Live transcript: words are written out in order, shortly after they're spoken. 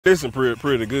Listen,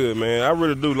 pretty good, man. I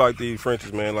really do like these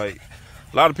Frenchies, man. Like,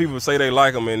 a lot of people say they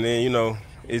like them, and then, you know,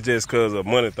 it's just because of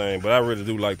money thing. But I really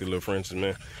do like the little Frenchies,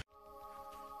 man.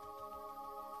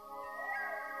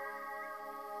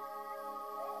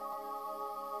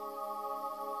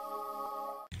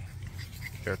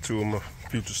 Got two of my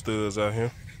future studs out here.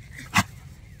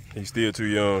 He's still too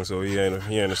young, so he ain't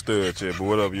a stud yet. But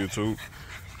what up, YouTube?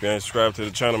 If you ain't subscribed to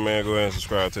the channel, man, go ahead and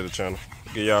subscribe to the channel.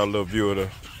 Give y'all a little view of the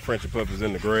Frenchie puppies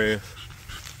in the grass.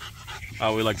 I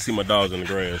always like to see my dogs in the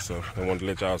grass, so I wanted to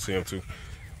let y'all see them too.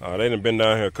 They done been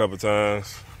down here a couple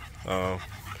times.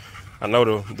 I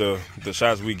know the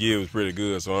shots we give is pretty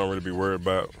good, so I don't really be worried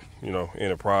about, you know,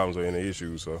 any problems or any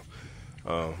issues. So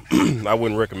I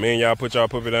wouldn't recommend y'all put y'all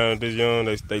puppy down this young.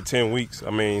 They 10 weeks. I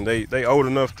mean, they old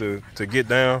enough to get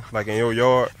down like in your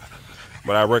yard,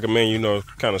 but I recommend, you know,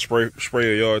 kind of spray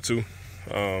your yard too.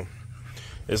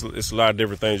 It's a lot of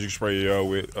different things you can spray your yard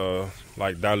with,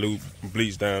 like dilute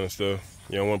bleach down and stuff.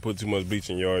 You don't want to put too much bleach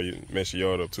in your yard, you mess your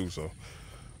yard up too. So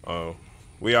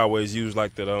we always use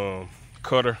like that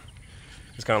cutter.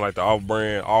 It's kind of like the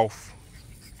off-brand off,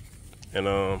 and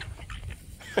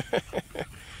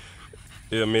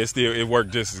yeah, I mean, it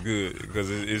worked just as good because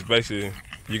it's basically,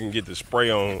 you can get the spray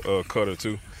on cutter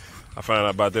too. I found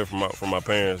out about that from my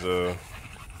parents.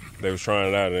 They was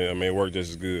trying it out, and I mean, it worked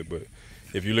just as good. But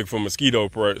if you look for mosquito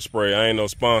spray, I ain't no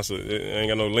sponsor. I ain't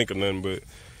got no link or nothing, but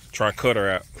try cutter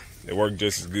out. It worked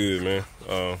just as good, man,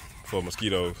 for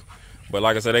mosquitoes. But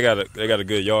like I said, they got a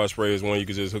good yard spray. It's one you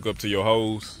can just hook up to your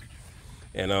hose,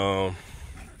 and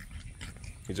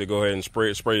you just go ahead and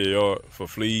spray your yard for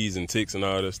fleas and ticks and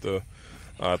all that stuff.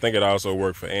 I think it also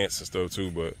worked for ants and stuff too.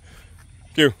 But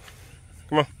Q,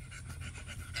 come on.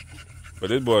 But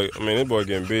this boy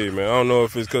getting big, man. I don't know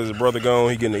if it's because his brother gone,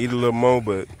 he getting to eat a little more,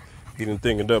 but he didn't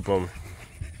think it up on me.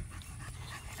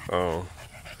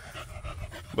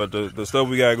 But the stuff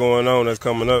we got going on that's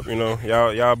coming up, you know,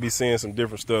 y'all be seeing some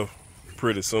different stuff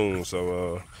pretty soon.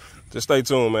 So just stay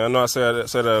tuned, man. I know I say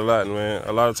that a lot, man.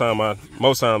 A lot of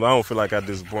most times I don't feel like I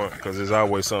disappoint because there's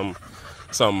always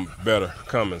something better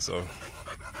coming. So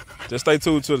just stay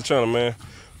tuned to the channel, man.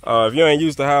 If you ain't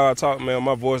used to how I talk, man,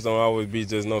 my voice don't always be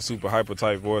just no super hyper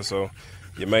type voice. So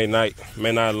you may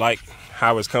not like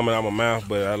how it's coming out my mouth,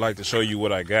 but I like to show you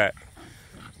what I got.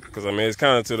 Because I mean, it's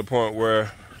kind of to the point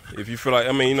where if you feel like,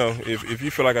 I mean, you know, if you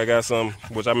feel like I got some,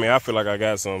 which I mean, I feel like I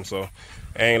got some, so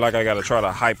it ain't like I got to try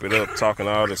to hype it up, talking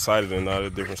all excited and all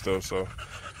that different stuff. So,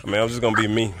 I mean, I'm just going to be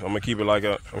me. I'm going to keep it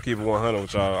I'm keep it 100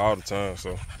 with y'all all the time.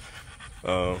 So,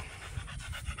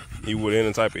 even with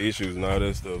any type of issues and all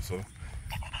that stuff. So,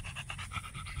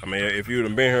 I mean, if you'd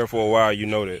have been here for a while, you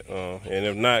know that. And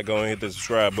if not, go and hit the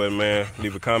subscribe button, man.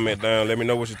 Leave a comment down. Let me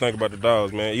know what you think about the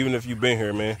dogs, man. Even if you've been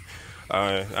here, man.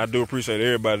 I do appreciate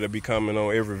everybody that be coming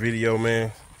on every video,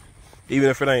 man. Even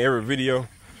if it ain't every video,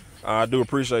 I do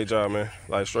appreciate y'all, man.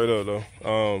 Like, straight up, though.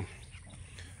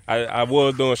 I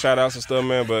was doing shout-outs and stuff,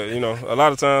 man, but, you know, a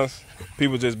lot of times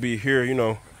people just be here, you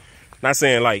know, not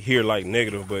saying, like, here, like,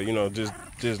 negative, but, you know, just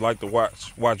like to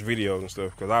watch videos and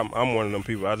stuff, because I'm one of them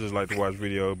people. I just like to watch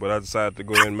videos, but I decided to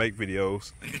go ahead and make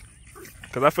videos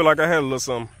because I feel like I had a little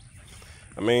something.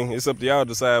 I mean, it's up to y'all to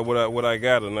decide what I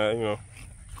got or not, you know.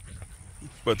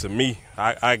 But to me,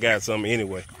 I got something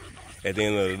anyway. At the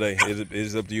end of the day,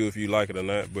 it's up to you if you like it or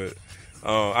not. But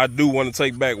I do want to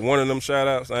take back one of them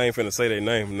shout-outs. I ain't finna say their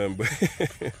name or nothing, but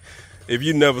if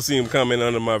you never see them comment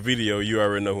under my video, you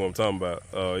already know who I'm talking about.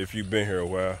 If you've been here a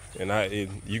while, and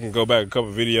you can go back a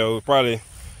couple videos, probably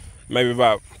maybe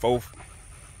about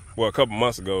a couple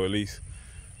months ago at least.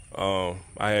 I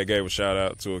had gave a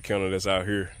shout-out to a kennel that's out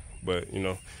here, but you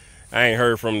know, I ain't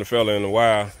heard from the fella in a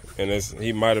while, and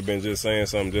he might have been just saying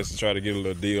something just to try to get a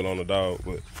little deal on the dog.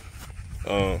 But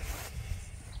I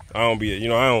don't be, you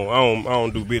know, I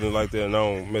don't do business like that, and I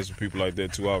don't mess with people like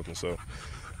that too often. So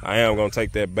I am gonna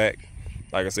take that back.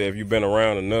 Like I said, if you've been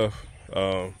around enough,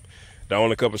 the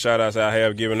only couple shout outs I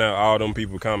have given out, all them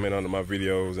people comment under my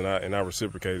videos, and I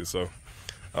reciprocated. So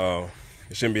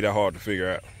it shouldn't be that hard to figure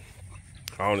out.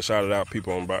 I only shouted out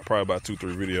people on probably about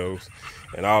 2-3 videos,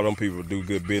 and all them people do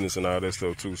good business and all that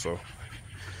stuff too. So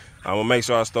I'm gonna make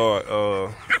sure I start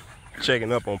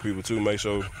checking up on people too, make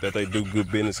sure that they do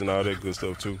good business and all that good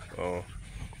stuff too.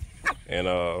 And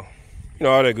you know,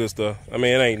 all that good stuff. I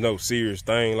mean, it ain't no serious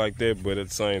thing like that, but at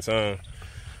the same time,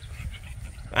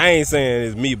 I ain't saying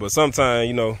it's me, but sometimes,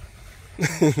 you know,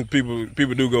 people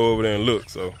do go over there and look.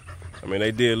 So I mean,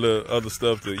 they did little other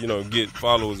stuff to, you know, get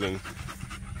followers, and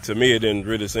to me, it didn't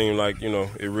really seem like, you know,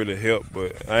 it really helped.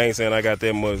 But I ain't saying I got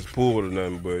that much pulled or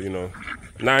nothing, but, you know,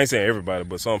 and I ain't saying everybody,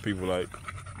 but some people, like,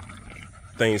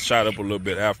 things shot up a little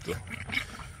bit after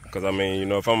Cause I mean, you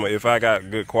know, if I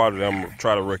got good quality, I'm gonna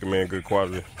try to recommend good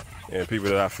quality and people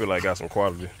that I feel like got some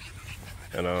quality,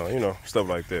 and you know, stuff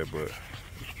like that. But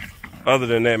other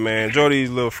than that, man, enjoy these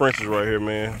little Frenchies right here,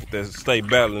 man. That stay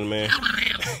battling, man.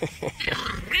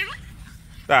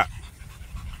 Stop.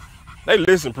 They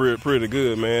listen pretty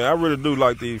good, man. I really do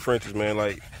like these Frenchies, man.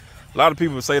 Like a lot of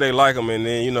people say they like them, and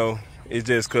then you know it's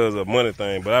just cause of money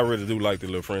thing. But I really do like the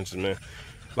little Frenchies, man.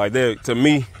 Like that to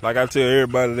me, like I tell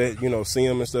everybody that, you know, see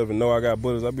them and stuff and know I got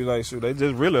bullies, I be like, shoot, they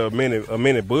just really a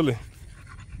minute bully.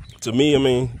 To me, I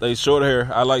mean, they short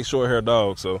hair. I like short hair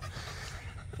dogs, so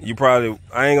you probably,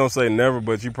 I ain't gonna say never,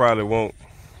 but you probably won't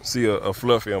see a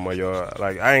Fluffy on my yard.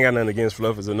 Like I ain't got nothing against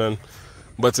Fluffies or nothing,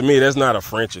 but to me that's not a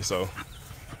Frenchie, so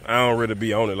I don't really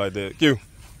be on it like that. Q,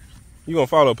 you gonna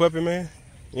follow a puppy, man?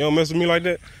 You don't mess with me like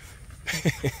that.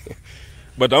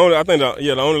 But the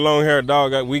only long haired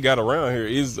dog we got around here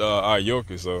is our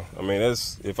Yorkie. So I mean,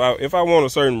 that's if I want a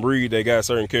certain breed, they got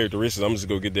certain characteristics, I'm just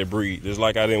gonna get that breed. Just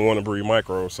like I didn't want to breed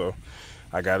micro, so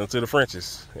I got into the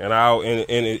Frenchies, and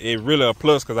it really a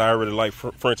plus because I already like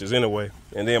Frenchies anyway,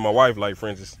 and then my wife like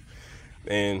Frenchies,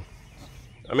 and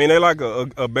I mean they like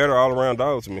a better all around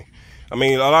dog to me. I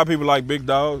mean, a lot of people like big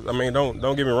dogs. I mean, don't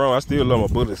get me wrong, I still love my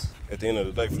bullies at the end of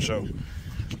the day for sure.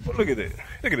 But look at that,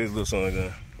 look at this little son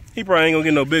there. He probably ain't gonna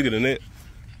get no bigger than that.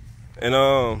 And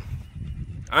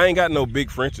I ain't got no big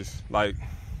Frenchies. Like,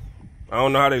 I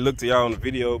don't know how they look to y'all on the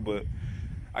video, but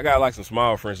I got like some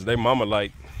small Frenchies. They mama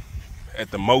like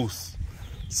at the most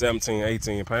 17,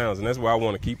 18 pounds, and that's where I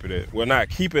want to keep it at. Well, not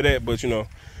keep it at, but you know,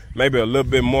 maybe a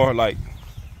little bit more like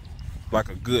a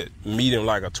good medium,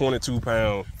 like a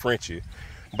 22-pound Frenchie.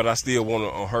 But I still want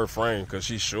it on her frame because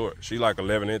she's short. She like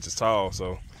 11 inches tall,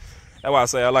 so that's why I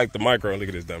say I like the micro. Look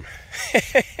at this dummy.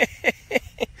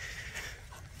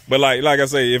 But like I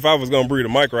say, if I was gonna breed a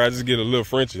micro, I'd just get a little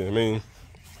Frenchie. I mean,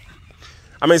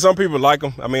 some people like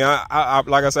them. I mean, I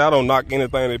like I say, I don't knock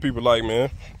anything that people like, man.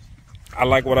 I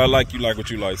like what I like. You like what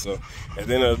you like. So at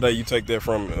the end of the day, you take that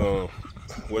from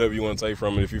whatever you want to take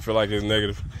from it. If you feel like it's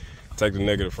negative, take the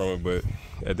negative from it. But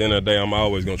at the end of the day, I'm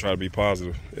always gonna try to be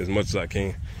positive as much as I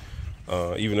can,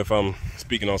 even if I'm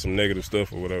speaking on some negative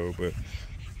stuff or whatever.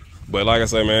 But like I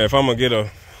say, man, if I'm gonna get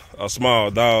a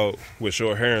small dog with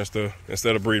short hair and stuff,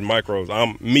 instead of breeding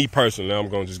micros, me personally, I'm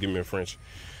gonna just give me a French.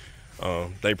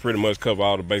 They pretty much cover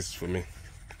all the bases for me.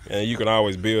 And you can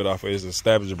always build off of it. It's an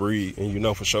established breed, and you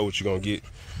know for sure what you're gonna get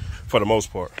for the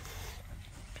most part.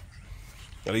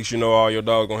 At least you know all your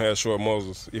dogs gonna have short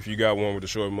muzzles if you got one with a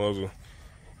short muzzle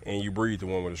and you breed the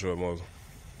one with a short muzzle.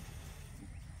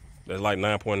 That's like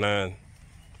 9.9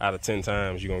 out of 10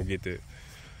 times you're gonna get that.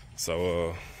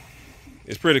 So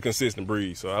it's pretty consistent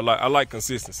breed. So I like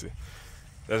consistency.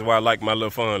 That's why I like my little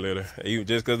fun litter.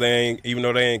 Just cause even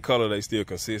though they ain't color, they still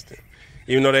consistent.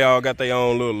 Even though they all got their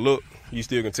own little look, you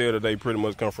still can tell that they pretty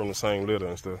much come from the same litter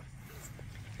and stuff.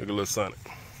 Look at little Sonic.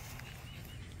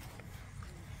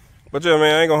 But yeah,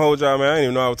 man, I ain't gonna hold y'all, man. I didn't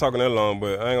even know I was talking that long,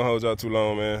 but I ain't gonna hold y'all too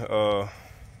long, man.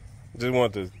 Just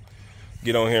wanted to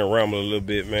get on here and ramble a little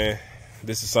bit, man.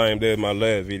 This is the same day as my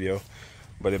last video,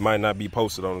 but it might not be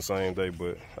posted on the same day.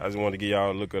 But I just wanted to give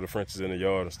y'all a look at the Frenchies in the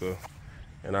yard and stuff,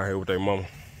 and out here with their mama.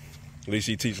 At least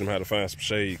she teach them how to find some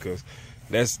shade, because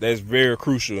that's very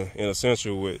crucial and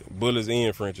essential with bullies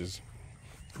and Frenchies,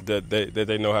 that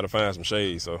they know how to find some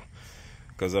shade. So,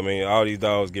 because I mean, all these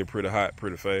dogs get pretty hot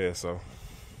pretty fast. So,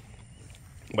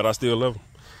 but I still love them,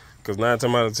 because 9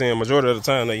 times out of 10, majority of the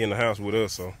time they in the house with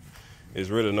us. So, it's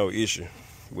really no issue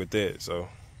with that. So,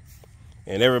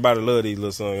 and everybody love these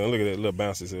little sons. Look at that little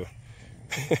bounces here.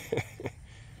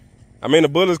 I mean, the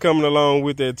bullies coming along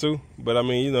with that too, but I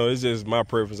mean, you know, it's just my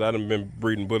preference. I done been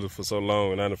breeding bullies for so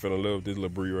long, and I done fell in love with this little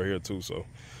breed right here too. So,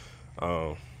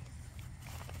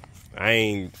 I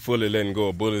ain't fully letting go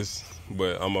of bullies,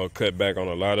 but I'm gonna cut back on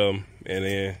a lot of them. And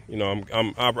then, you know,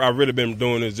 I've really been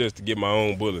doing this just to get my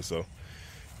own bully. So,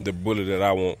 the bully that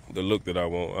I want, the look that I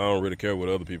want, I don't really care what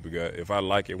other people got. If I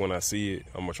like it when I see it,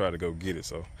 I'm gonna try to go get it.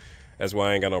 So, that's why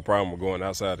I ain't got no problem with going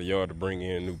outside the yard to bring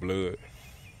in new blood.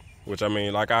 Which, I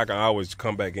mean, like, I can always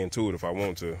come back into it if I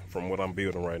want to from what I'm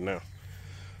building right now.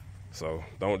 So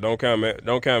don't count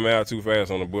me out too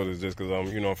fast on the bullies just because I'm,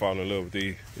 you know, falling in love with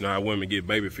these. You know how women get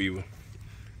baby fever.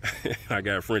 I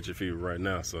got Frenchie fever right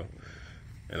now. So,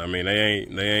 and I mean,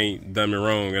 they ain't done me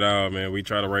wrong at all, man. We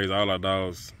try to raise all our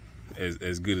dogs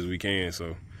as good as we can.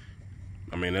 So,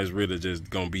 I mean, that's really just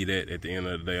gonna be that at the end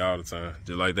of the day all the time.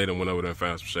 Just like they done went over there and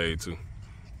found some shade too.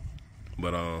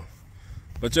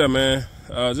 But yeah, man,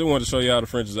 I just wanted to show y'all the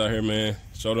Frenchies out here, man.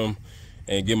 Show them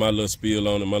and get my little spiel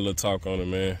on it, my little talk on it,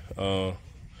 man.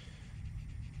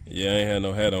 Yeah, I ain't had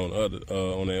no hat on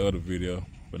that other video,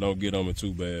 but don't get on me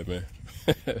too bad, man.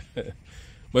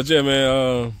 But yeah,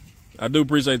 man, I do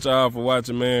appreciate y'all for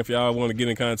watching, man. If y'all want to get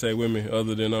in contact with me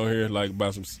other than on here, like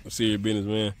about some serious business,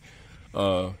 man,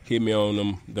 hit me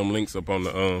on them links up on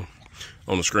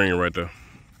the screen right there.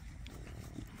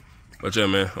 But yeah,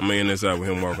 man, I'm gonna end this out with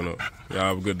him walking up. Y'all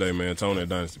have a good day, man. Tony at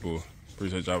Dynasty Pool.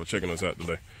 Appreciate y'all for checking us out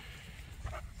today.